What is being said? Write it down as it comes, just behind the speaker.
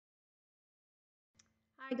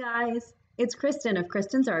Hi guys, it's Kristin of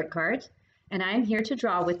Kristin's ArtCart, and I'm here to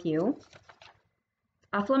draw with you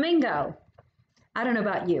a flamingo. I don't know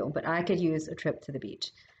about you, but I could use a trip to the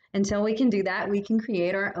beach. Until we can do that, we can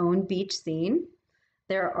create our own beach scene.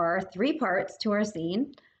 There are three parts to our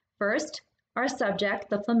scene. First, our subject,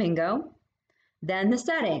 the flamingo, then the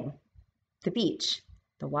setting, the beach,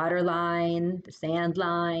 the water line, the sand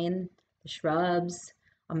line, the shrubs.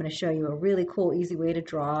 I'm going to show you a really cool, easy way to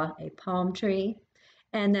draw a palm tree.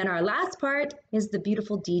 And then our last part is the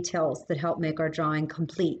beautiful details that help make our drawing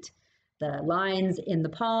complete. The lines in the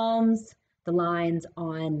palms, the lines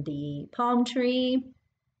on the palm tree,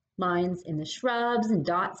 lines in the shrubs and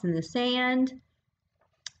dots in the sand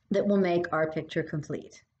that will make our picture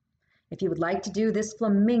complete. If you would like to do this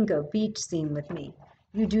flamingo beach scene with me,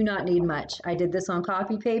 you do not need much. I did this on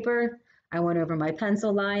copy paper. I went over my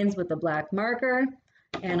pencil lines with a black marker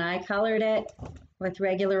and I colored it with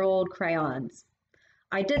regular old crayons.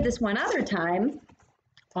 I did this one other time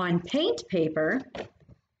on paint paper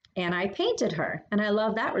and I painted her, and I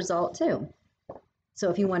love that result too. So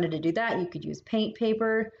if you wanted to do that, you could use paint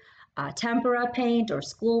paper, tempera paint or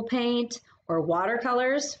school paint or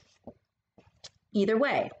watercolors. Either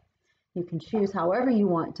way, you can choose however you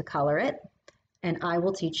want to color it, and I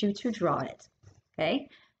will teach you to draw it. Okay?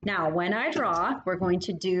 Now, when I draw, we're going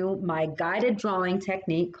to do my guided drawing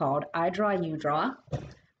technique called I Draw, You Draw,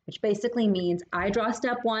 which basically means I draw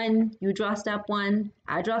step one, you draw step one,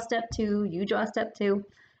 I draw step two, you draw step two,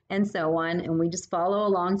 and so on. And we just follow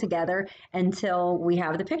along together until we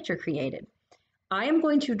have the picture created. I am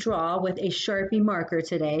going to draw with a Sharpie marker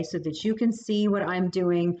today so that you can see what I'm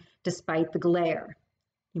doing despite the glare.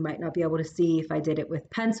 You might not be able to see if I did it with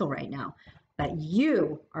pencil right now, but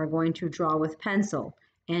you are going to draw with pencil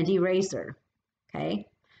and eraser, okay?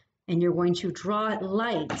 And you're going to draw it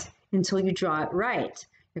light until you draw it right.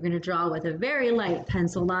 You're going to draw with a very light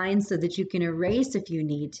pencil line so that you can erase if you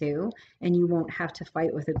need to, and you won't have to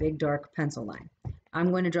fight with a big dark pencil line.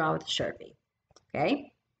 I'm going to draw with Sharpie,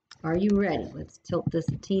 okay? Are you ready? Let's tilt this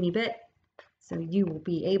a teeny bit so you will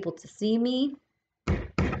be able to see me.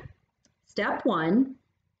 Step one,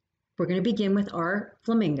 we're going to begin with our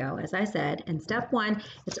flamingo, as I said. And step one,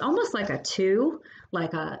 it's almost like a two,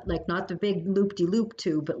 like not the big loop-de-loop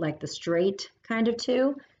two, but like the straight kind of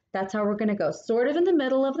two. That's how we're going to go, sort of in the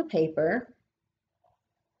middle of the paper.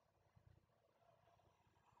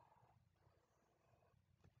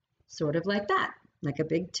 Sort of like that, like a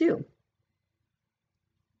big two.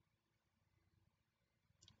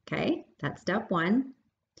 Okay, that's step one.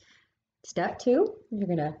 Step two, you're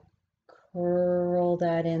going to curl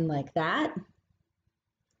that in like that.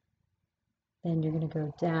 Then you're going to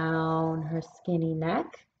go down her skinny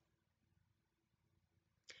neck.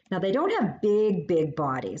 Now, they don't have big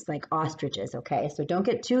bodies like ostriches, okay? So don't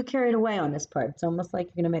get too carried away on this part. It's almost like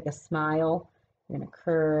you're going to make a smile. You're going to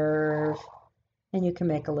curve, and you can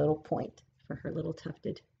make a little point for her little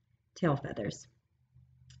tufted tail feathers,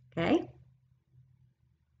 okay?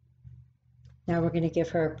 Now we're going to give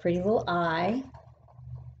her a pretty little eye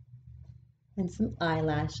and some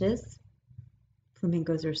eyelashes.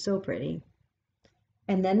 Flamingos are so pretty.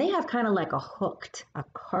 And then they have kind of like a hooked, a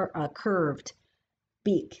curved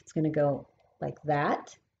beak. It's going to go like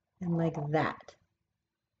that and like that.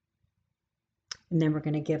 And then we're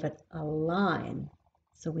going to give it a line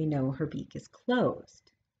so we know her beak is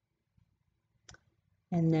closed.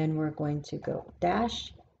 And then we're going to go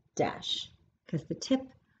dash, dash, because the tip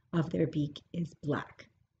of their beak is black.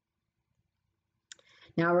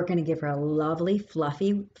 Now we're going to give her a lovely,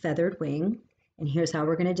 fluffy, feathered wing. And here's how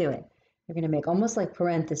we're going to do it. We're going to make almost like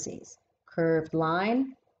parentheses. Curved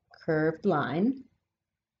line,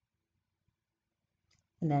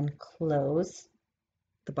 and then close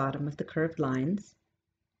the bottom of the curved lines.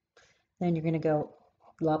 Then you're going to go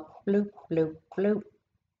bloop, bloop, bloop, bloop,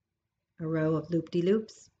 a row of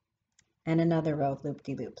loop-de-loops, and another row of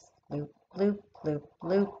loop-de-loops. Loop, loop, loop,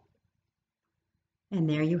 loop. And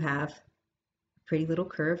there you have a pretty little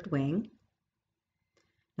curved wing.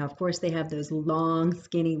 Now, of course, they have those long,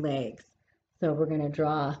 skinny legs. So we're going to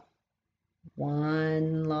draw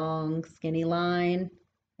one long, skinny line,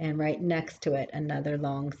 and right next to it, another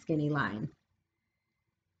long, skinny line.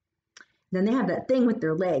 Then they have that thing with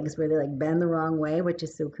their legs where they like bend the wrong way, which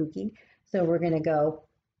is so kooky. So we're going to go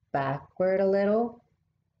backward a little,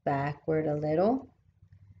 forward a little,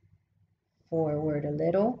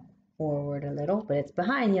 forward a little, but it's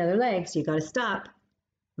behind the other leg, so you got to stop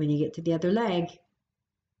when you get to the other leg.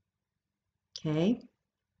 Okay,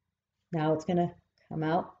 now it's going to come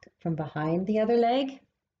out from behind the other leg.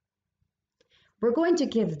 We're going to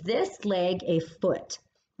give this leg a foot.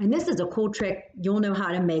 And this is a cool trick. You'll know how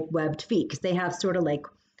to make webbed feet because they have sort of like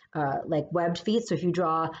webbed feet. So if you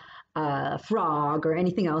draw a frog or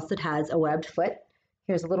anything else that has a webbed foot,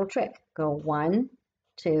 here's a little trick. Go 1,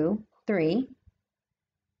 2, 3.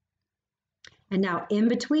 And now in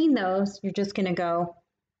between those, you're just going to go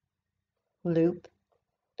loop,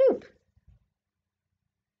 loop.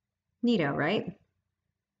 Neato, right?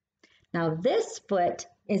 Now this foot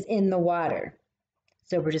is in the water.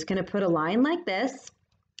 So we're just going to put a line like this,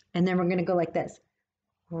 and then we're going to go like this.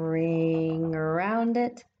 Ring around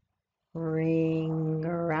it, ring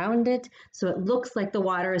around it. So it looks like the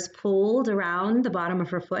water is pulled around the bottom of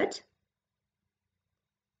her foot.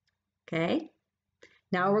 Okay.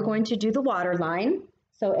 Now we're going to do the water line.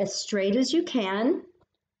 So as straight as you can,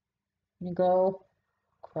 you go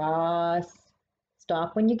cross,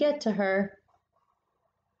 stop when you get to her,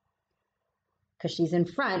 because she's in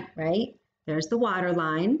front, right? There's the water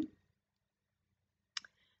line.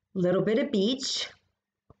 Little bit of beach.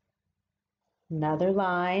 Another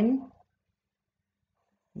line.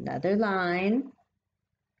 Another line.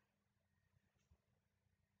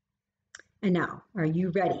 And now, are you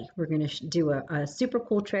ready? We're going to do a super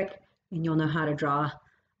cool trick, and you'll know how to draw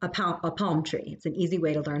a palm tree. It's an easy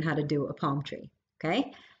way to learn how to do a palm tree,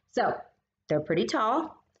 okay? So, they're pretty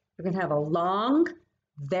tall. We're going to have a long,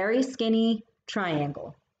 very skinny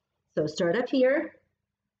triangle. So start up here.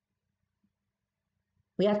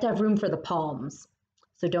 We have to have room for the palms,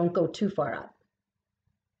 so don't go too far up.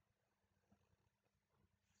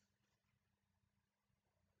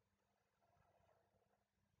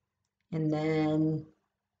 And then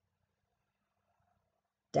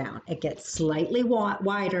down. It gets slightly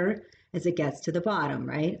wider as it gets to the bottom,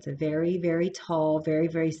 right? It's a very, very tall, very,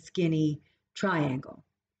 very skinny triangle.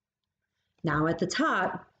 Now at the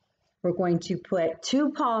top, we're going to put 2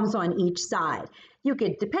 palms on each side. You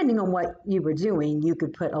could, depending on what you were doing, you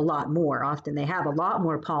could put a lot more. Often they have a lot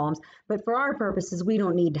more palms, but for our purposes, we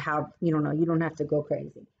don't need to have, you don't have to go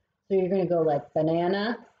crazy. So you're going to go like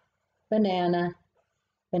banana, banana,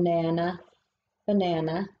 banana,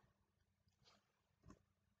 banana.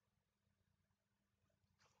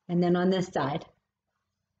 And then on this side,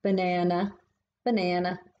 banana,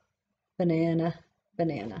 banana, banana,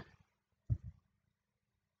 banana.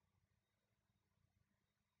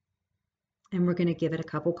 And we're going to give it a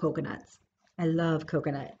couple coconuts. I love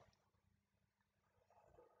coconut.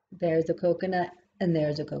 There's a coconut and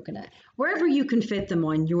there's a coconut. Wherever you can fit them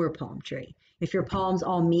on your palm tree. If your palms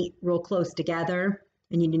all meet real close together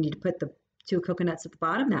and you need to put the 2 coconuts at the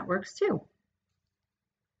bottom, that works too.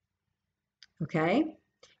 Okay,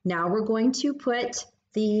 now we're going to put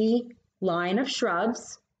the line of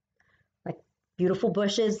shrubs, like beautiful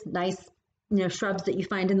bushes, nice shrubs that you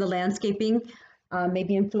find in the landscaping,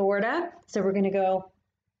 maybe in Florida. So we're going to go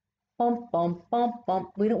bump, bump, bump,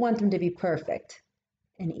 bump. We don't want them to be perfect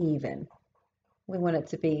and even. We want it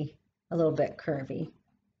to be a little bit curvy.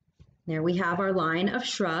 There we have our line of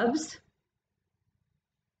shrubs.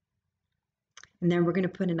 And then we're going to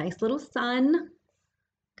put a nice little sun.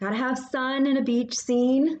 Gotta have sun in a beach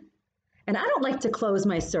scene. And I don't like to close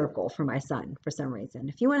my circle for my sun for some reason.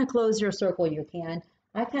 If you want to close your circle, you can.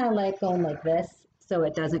 I kind of like going like this so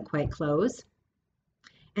it doesn't quite close.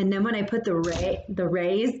 And then when I put the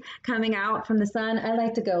rays coming out from the sun, I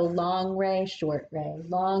like to go long ray, short ray,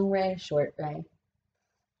 long ray, short ray.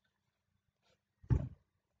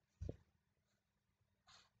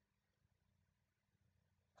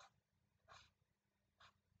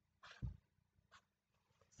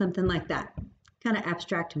 Something like that, kind of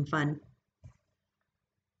abstract and fun.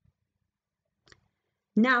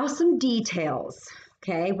 Now some details,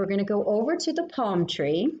 okay? We're gonna go over to the palm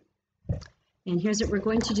tree. And here's what we're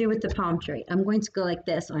going to do with the palm tree. I'm going to go like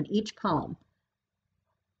this on each palm.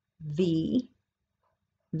 V,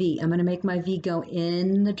 V. I'm going to make my V go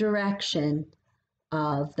in the direction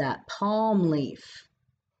of that palm leaf.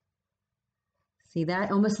 See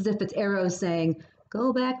that? Almost as if it's arrows saying,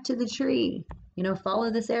 go back to the tree.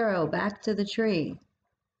 Follow this arrow back to the tree.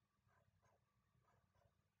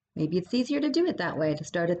 Maybe it's easier to do it that way, to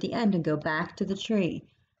start at the end and go back to the tree.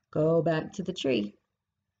 Go back to the tree.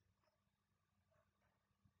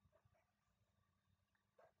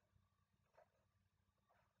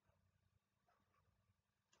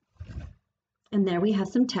 And there we have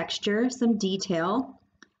some texture, some detail,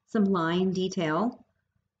 some line detail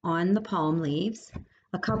on the palm leaves.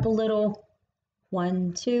 A couple little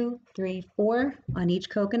 1, 2, 3, 4 on each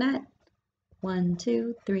coconut. 1,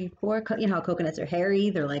 2, 3, 4. You know how coconuts are hairy?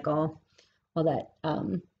 They're like all that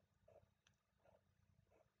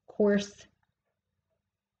coarse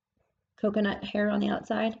coconut hair on the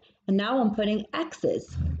outside. And now I'm putting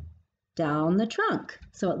X's. down the trunk.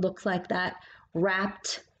 So it looks like that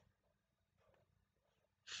wrapped,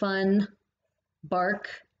 fun bark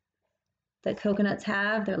that coconuts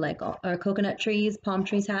have. They're like, or coconut trees, palm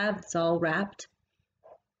trees have. It's all wrapped.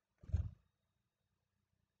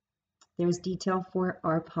 There's detail for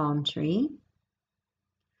our palm tree.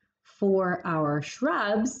 For our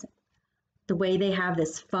shrubs, the way they have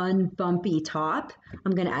this fun bumpy top,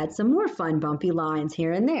 I'm going to add some more fun bumpy lines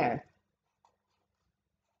here and there.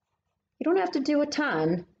 You don't have to do a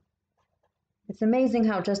ton. It's amazing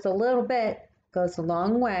how just a little bit goes a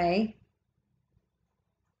long way.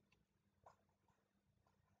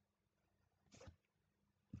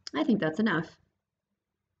 I think that's enough.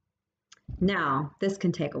 Now, this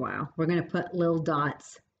can take a while. We're going to put little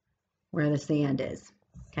dots where the sand is,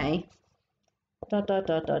 okay? Dot, dot,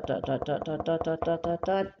 dot, dot, dot, dot, dot, dot, dot, dot, dot, dot,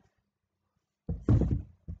 dot.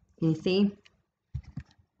 You see?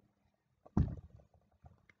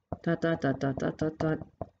 Dot, dot, dot, dot, dot, dot, dot.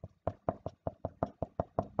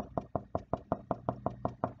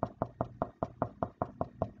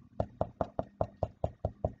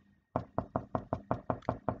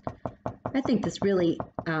 I think this really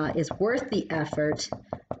is worth the effort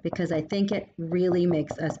because I think it really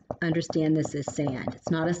makes us understand this is sand. It's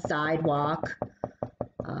not a sidewalk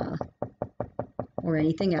or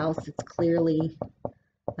anything else. It's clearly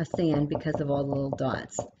a sand because of all the little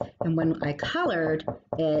dots. And when I colored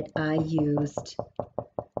it, I used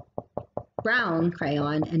brown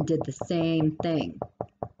crayon and did the same thing.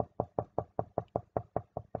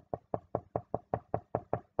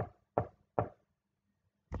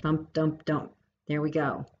 Dump, dump, dump. There we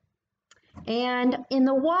go. And in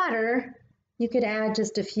the water, you could add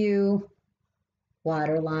just a few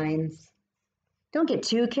water lines. Don't get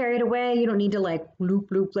too carried away. You don't need to like loop,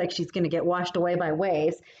 loop, like she's going to get washed away by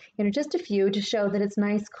waves. You know, just a few to show that it's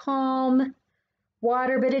nice, calm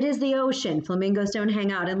water, but it is the ocean. Flamingos don't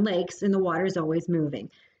hang out in lakes and the water is always moving.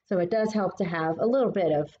 So it does help to have a little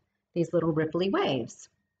bit of these little ripply waves.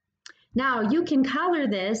 Now you can color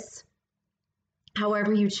this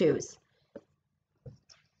however you choose.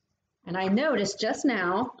 And I noticed just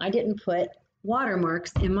now I didn't put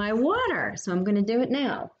watermarks in my water, so I'm going to do it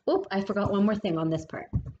now. Oop, I forgot one more thing on this part.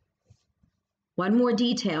 One more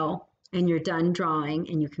detail and you're done drawing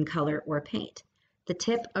and you can color or paint. The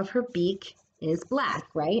tip of her beak is black,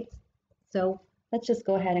 right? So let's just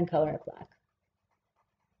go ahead and color it black.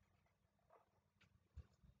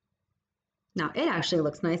 Now it actually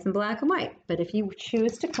looks nice in black and white, but if you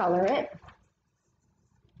choose to color it,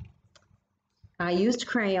 I used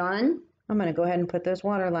crayon. I'm going to go ahead and put those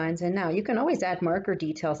water lines in now. You can always add marker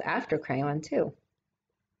details after crayon too.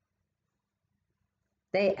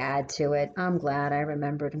 They add to it. I'm glad I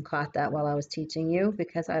remembered and caught that while I was teaching you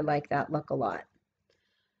because I like that look a lot.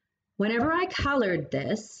 Whenever I colored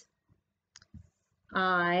this,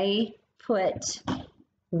 I put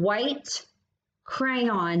white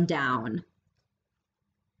crayon down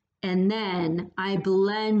and then I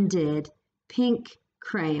blended pink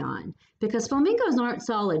crayon because flamingos aren't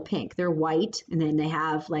solid pink. They're white and then they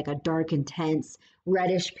have like a dark, intense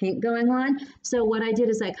reddish pink going on. So what I did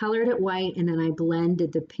is I colored it white and then I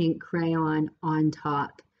blended the pink crayon on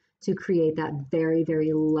top to create that very,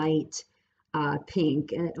 very light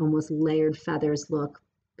pink and almost layered feathers look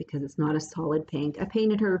because it's not a solid pink. I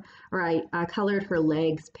painted her, or I colored her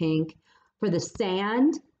legs pink. For the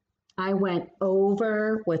sand, I went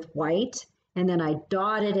over with white and then I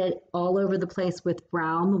dotted it all over the place with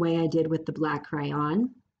brown the way I did with the black crayon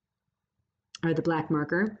or the black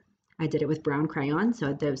marker. I did it with brown crayon,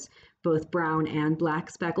 so there's both brown and black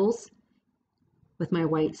speckles with my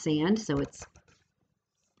white sand. So it's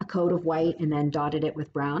a coat of white and then dotted it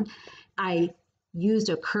with brown. I used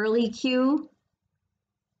a curly Q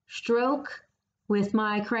stroke with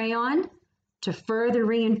my crayon to further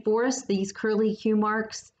reinforce these curly Q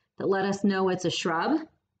marks that let us know it's a shrub.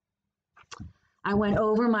 I went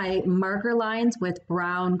over my marker lines with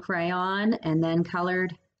brown crayon and then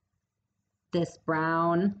colored this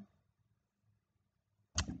brown.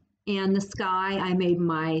 And the sky, I made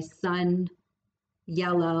my sun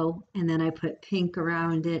yellow and then I put pink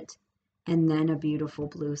around it and then a beautiful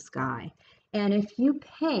blue sky. And if you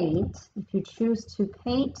paint, if you choose to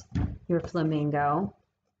paint your flamingo,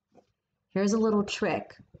 here's a little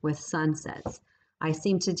trick with sunsets. I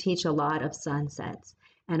seem to teach a lot of sunsets,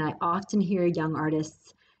 and I often hear young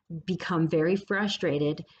artists become very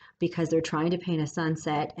frustrated because they're trying to paint a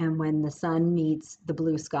sunset, and when the sun meets the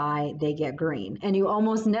blue sky, they get green. And you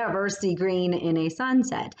almost never see green in a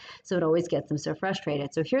sunset, so it always gets them so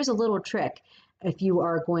frustrated. So here's a little trick. If you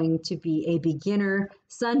are going to be a beginner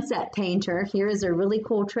sunset painter, here is a really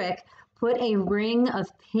cool trick. Put a ring of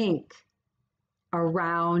pink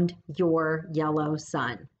around your yellow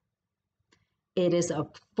sun. It is a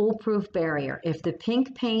foolproof barrier. If the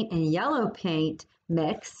pink paint and yellow paint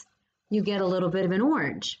mix, you get a little bit of an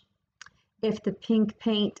orange. If the pink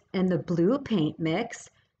paint and the blue paint mix,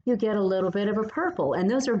 you get a little bit of a purple. And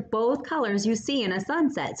those are both colors you see in a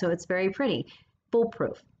sunset, so it's very pretty.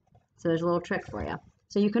 Foolproof. So there's a little trick for you.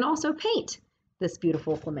 So you can also paint this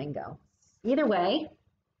beautiful flamingo. Either way,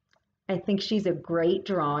 I think she's a great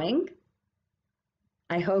drawing.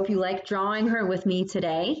 I hope you like drawing her with me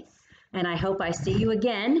today, and I hope I see you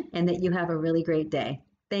again and that you have a really great day.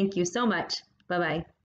 Thank you so much. Bye-bye.